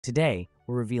Today,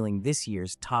 we're revealing this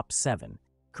year's top 7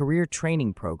 career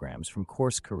training programs from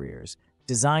CourseCareers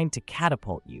designed to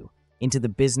catapult you into the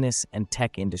business and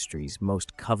tech industry's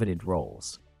most coveted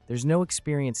roles. There's no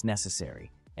experience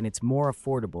necessary, and it's more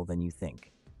affordable than you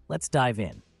think. Let's dive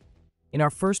in. In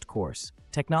our first course,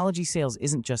 technology sales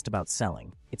isn't just about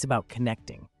selling, it's about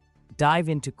connecting. Dive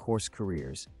into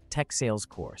CourseCareers Tech Sales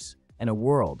course, and a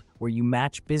world where you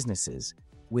match businesses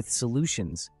with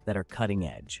solutions that are cutting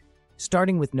edge.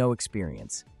 Starting with no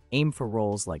experience, aim for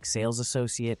roles like sales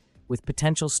associate with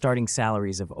potential starting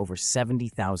salaries of over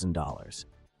 $70,000.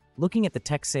 Looking at the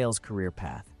tech sales career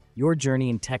path, your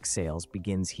journey in tech sales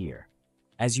begins here.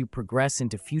 As you progress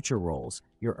into future roles,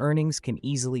 your earnings can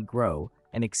easily grow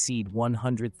and exceed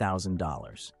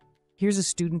 $100,000. Here's a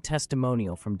student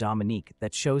testimonial from Dominique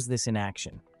that shows this in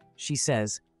action. She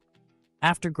says,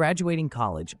 "After graduating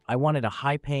college, I wanted a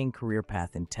high-paying career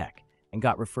path in tech and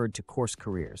got referred to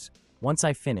CourseCareers. Once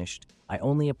I finished, I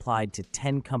only applied to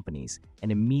 10 companies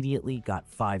and immediately got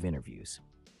 5 interviews.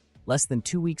 Less than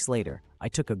 2 weeks later, I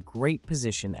took a great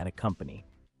position at a company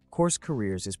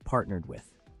CourseCareers is partnered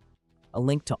with. A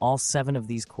link to all 7 of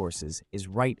these courses is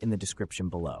right in the description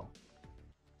below."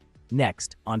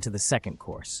 Next, on to the second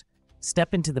course.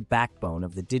 Step into the backbone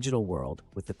of the digital world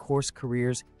with the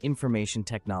CourseCareers Information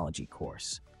Technology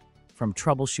course. From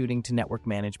troubleshooting to network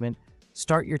management,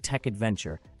 start your tech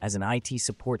adventure as an IT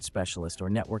support specialist or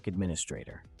network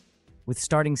administrator. With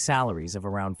starting salaries of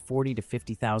around $40,000 to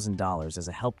 $50,000 as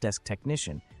a help desk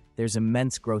technician, there's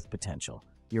immense growth potential.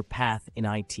 Your path in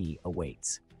IT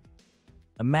awaits.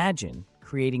 Imagine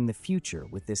creating the future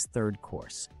with this third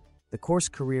course. The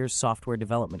CourseCareers Software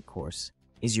Development course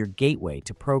is your gateway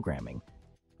to programming,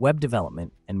 web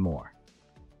development, and more.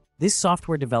 This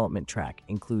software development track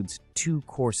includes 2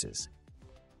 courses.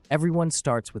 Everyone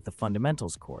starts with the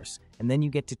Fundamentals course, and then you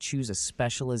get to choose a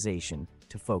specialization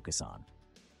to focus on.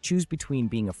 Choose between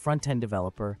being a front-end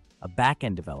developer, a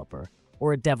back-end developer,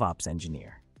 or a DevOps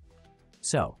engineer.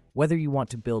 So, whether you want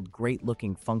to build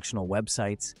great-looking functional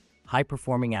websites,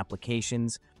 high-performing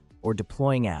applications, or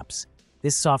deploying apps,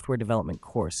 this software development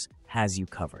course has you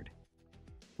covered.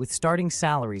 With starting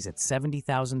salaries at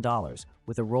 $70,000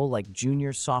 with a role like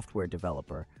junior software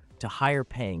developer to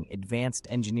higher-paying advanced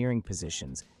engineering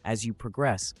positions as you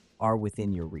progress are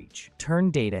within your reach.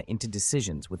 Turn data into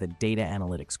decisions with a data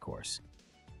analytics course.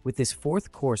 With this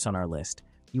 4th course on our list,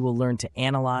 you will learn to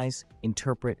analyze,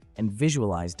 interpret, and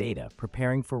visualize data,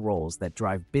 preparing for roles that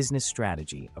drive business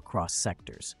strategy across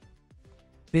sectors.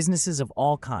 Businesses of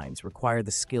all kinds require the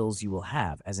skills you will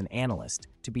have as an analyst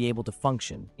to be able to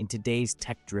function in today's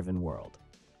tech-driven world.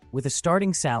 With a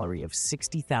starting salary of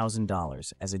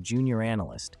 $60,000 as a junior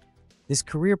analyst, this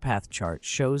career path chart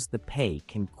shows the pay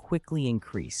can quickly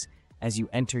increase as you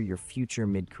enter your future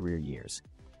mid-career years.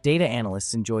 Data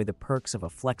analysts enjoy the perks of a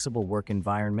flexible work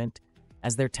environment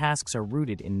as their tasks are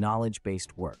rooted in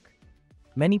knowledge-based work.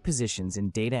 Many positions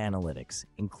in data analytics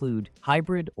include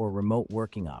hybrid or remote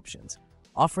working options,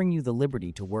 offering you the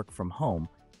liberty to work from home,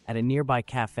 at a nearby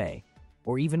cafe,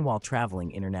 or even while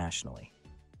traveling internationally.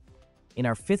 In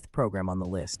our 5th program on the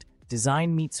list,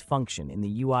 Design Meets Function in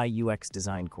the UI/UX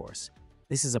Design course.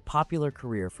 This is a popular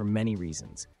career for many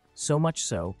reasons, so much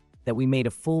so that we made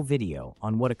a full video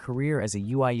on what a career as a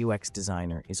UI/UX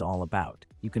designer is all about.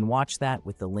 You can watch that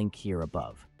with the link here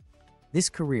above. This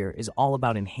career is all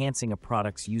about enhancing a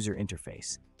product's user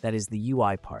interface, that is the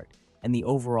UI part, and the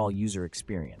overall user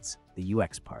experience, the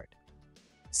UX part.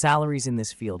 Salaries in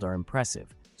this field are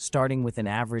impressive, starting with an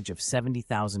average of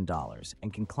 $70,000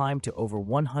 and can climb to over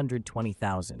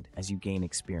 $120,000 as you gain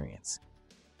experience.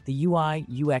 The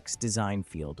UI/UX design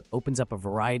field opens up a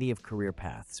variety of career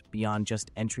paths beyond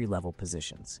just entry-level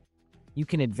positions. You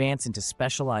can advance into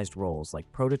specialized roles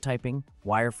like prototyping,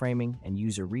 wireframing, and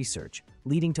user research,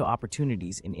 leading to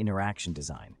opportunities in interaction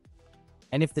design.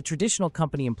 And if the traditional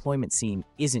company employment scene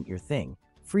isn't your thing,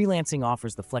 freelancing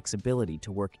offers the flexibility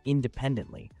to work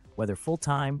independently, whether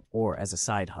full-time or as a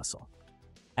side hustle.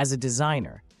 As a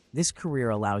designer, this career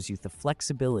allows you the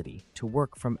flexibility to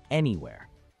work from anywhere,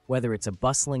 whether it's a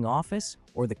bustling office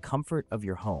or the comfort of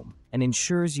your home, and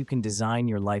ensures you can design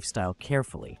your lifestyle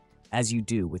carefully, as you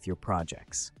do with your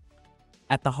projects.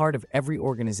 At the heart of every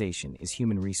organization is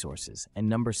human resources, and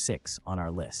number 6 on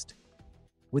our list.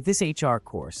 With this HR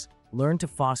course, learn to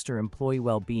foster employee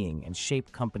well-being and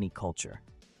shape company culture.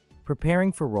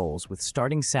 Preparing for roles with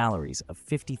starting salaries of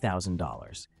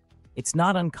 $50,000. It's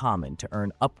not uncommon to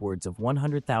earn upwards of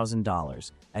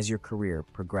 $100,000 as your career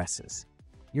progresses.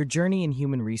 Your journey in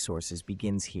human resources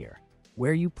begins here,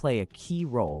 where you play a key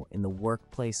role in the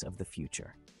workplace of the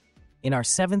future. In our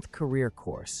 7th career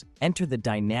course, enter the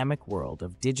dynamic world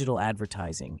of digital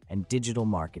advertising and digital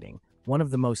marketing, one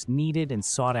of the most needed and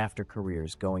sought-after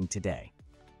careers going today.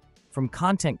 From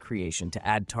content creation to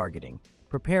ad targeting,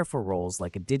 prepare for roles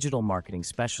like a digital marketing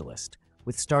specialist,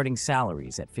 with starting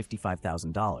salaries at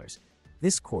 $55,000.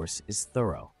 This course is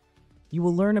thorough. You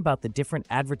will learn about the different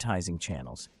advertising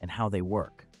channels and how they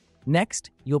work.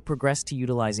 Next, you'll progress to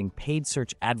utilizing paid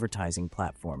search advertising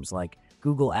platforms like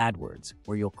Google AdWords,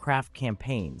 where you'll craft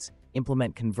campaigns,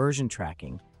 implement conversion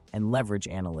tracking, and leverage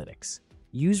analytics.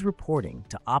 Use reporting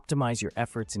to optimize your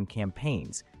efforts in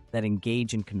campaigns that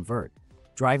engage and convert,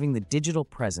 driving the digital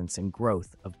presence and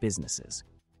growth of businesses.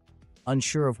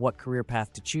 Unsure of what career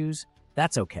path to choose?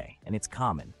 That's okay, and it's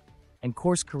common. And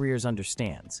CourseCareers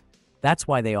understands. That's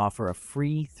why they offer a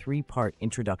free 3-part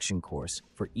introduction course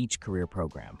for each career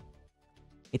program.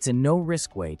 It's a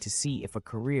no-risk way to see if a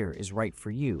career is right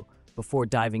for you before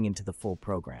diving into the full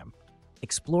program.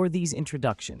 Explore these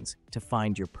introductions to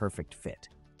find your perfect fit.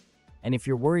 And if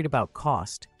you're worried about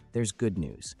cost, there's good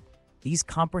news. These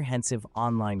comprehensive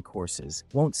online courses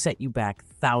won't set you back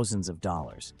thousands of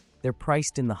dollars. They're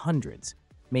priced in the hundreds,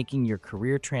 making your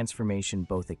career transformation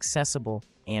both accessible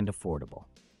and affordable.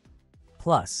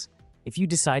 Plus, if you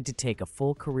decide to take a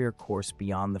full career course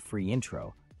beyond the free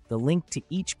intro, the link to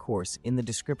each course in the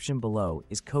description below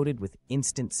is coded with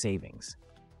instant savings.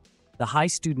 The high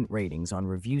student ratings on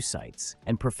review sites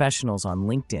and professionals on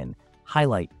LinkedIn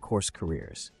highlight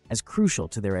CourseCareers as crucial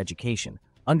to their education,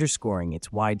 underscoring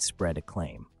its widespread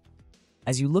acclaim.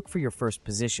 As you look for your first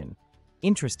position,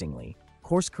 interestingly,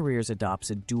 CourseCareers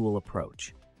adopts a dual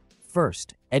approach.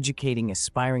 First, educating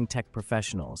aspiring tech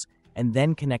professionals, and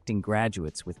then connecting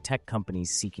graduates with tech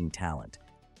companies seeking talent.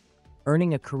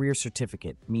 Earning a career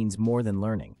certificate means more than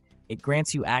learning. It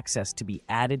grants you access to be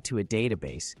added to a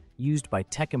database used by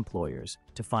tech employers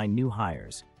to find new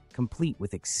hires, complete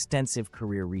with extensive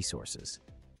career resources.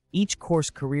 Each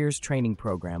CourseCareers training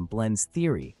program blends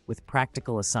theory with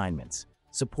practical assignments,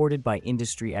 supported by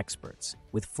industry experts.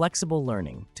 With flexible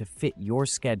learning to fit your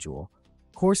schedule,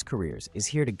 CourseCareers is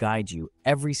here to guide you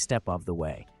every step of the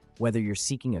way, whether you're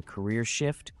seeking a career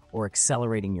shift or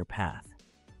accelerating your path.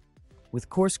 With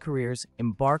CourseCareers,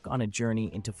 embark on a journey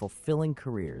into fulfilling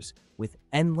careers with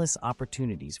endless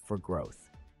opportunities for growth.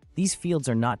 These fields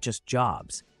are not just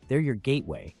jobs, they're your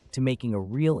gateway to making a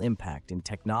real impact in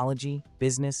technology,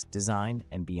 business, design,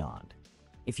 and beyond.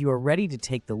 If you are ready to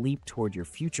take the leap toward your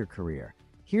future career,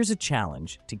 here's a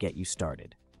challenge to get you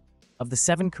started. Of the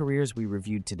 7 careers we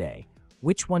reviewed today,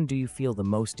 which one do you feel the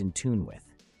most in tune with?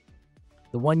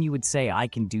 The one you would say, I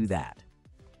can do that.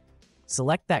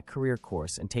 Select that career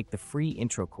course and take the free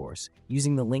intro course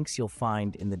using the links you'll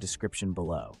find in the description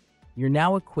below. You're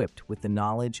now equipped with the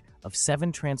knowledge of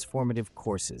 7 transformative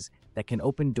courses that can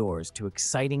open doors to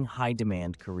exciting,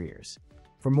 high-demand careers.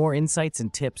 For more insights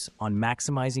and tips on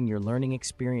maximizing your learning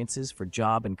experiences for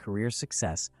job and career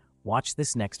success, watch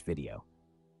this next video.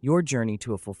 Your journey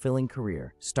to a fulfilling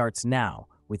career starts now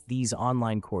with these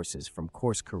online courses from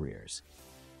CourseCareers.